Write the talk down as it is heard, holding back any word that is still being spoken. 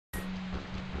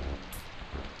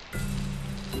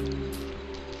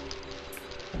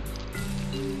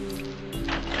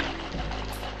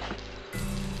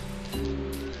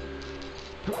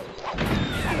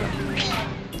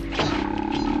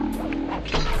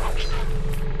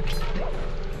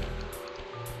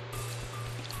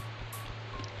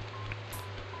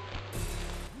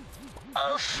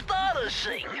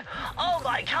astonishing! All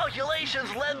my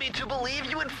calculations led me to believe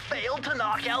you had failed to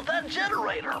knock out that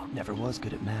generator. Never was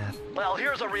good at math. Well,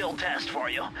 here's a real test for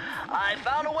you. I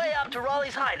found a way up to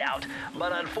Raleigh's hideout,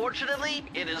 but unfortunately,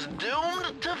 it is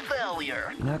doomed to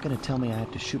failure. You're not gonna tell me I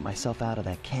have to shoot myself out of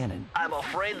that cannon. I'm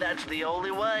afraid that's the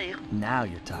only way. Now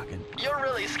you're talking. You're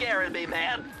really scaring me,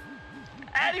 man.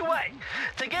 Anyway,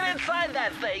 to get inside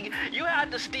that thing, you had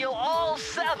to steal all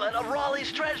 7 of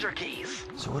Raleigh's treasure keys.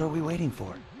 So what are we waiting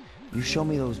for? You show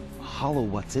me those hollow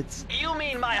whatsits. You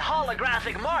mean my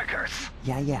holographic markers?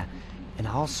 Yeah. And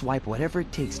I'll swipe whatever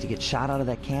it takes to get shot out of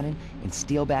that cannon and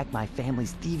steal back my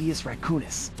family's Thievius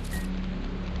Raccoonus.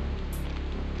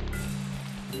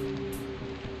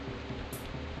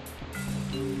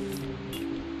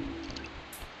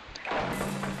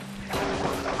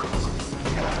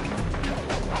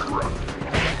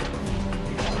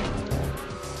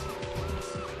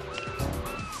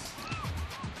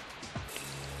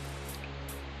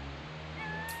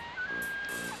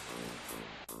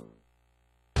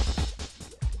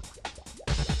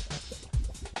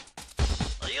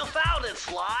 You found it,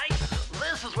 Sly.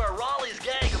 This is where Raleigh's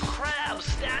gang of crabs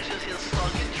stashes his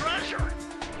sunken treasure.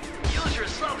 Use your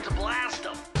sub to blast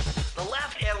them. The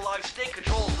left analog stick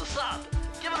controls the sub.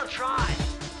 Give it a try.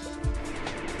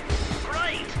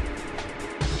 Great!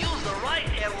 Use the right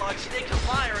analog stick to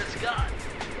fire its gun.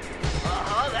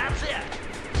 That's it.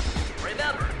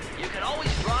 Remember, you can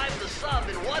always drive the sub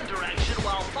in one direction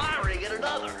while firing in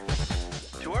another.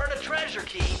 To earn a treasure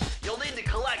key, you'll need to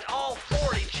collect all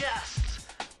 40 chests.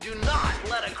 Do not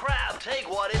let a crab take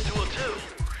one into a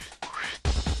tube.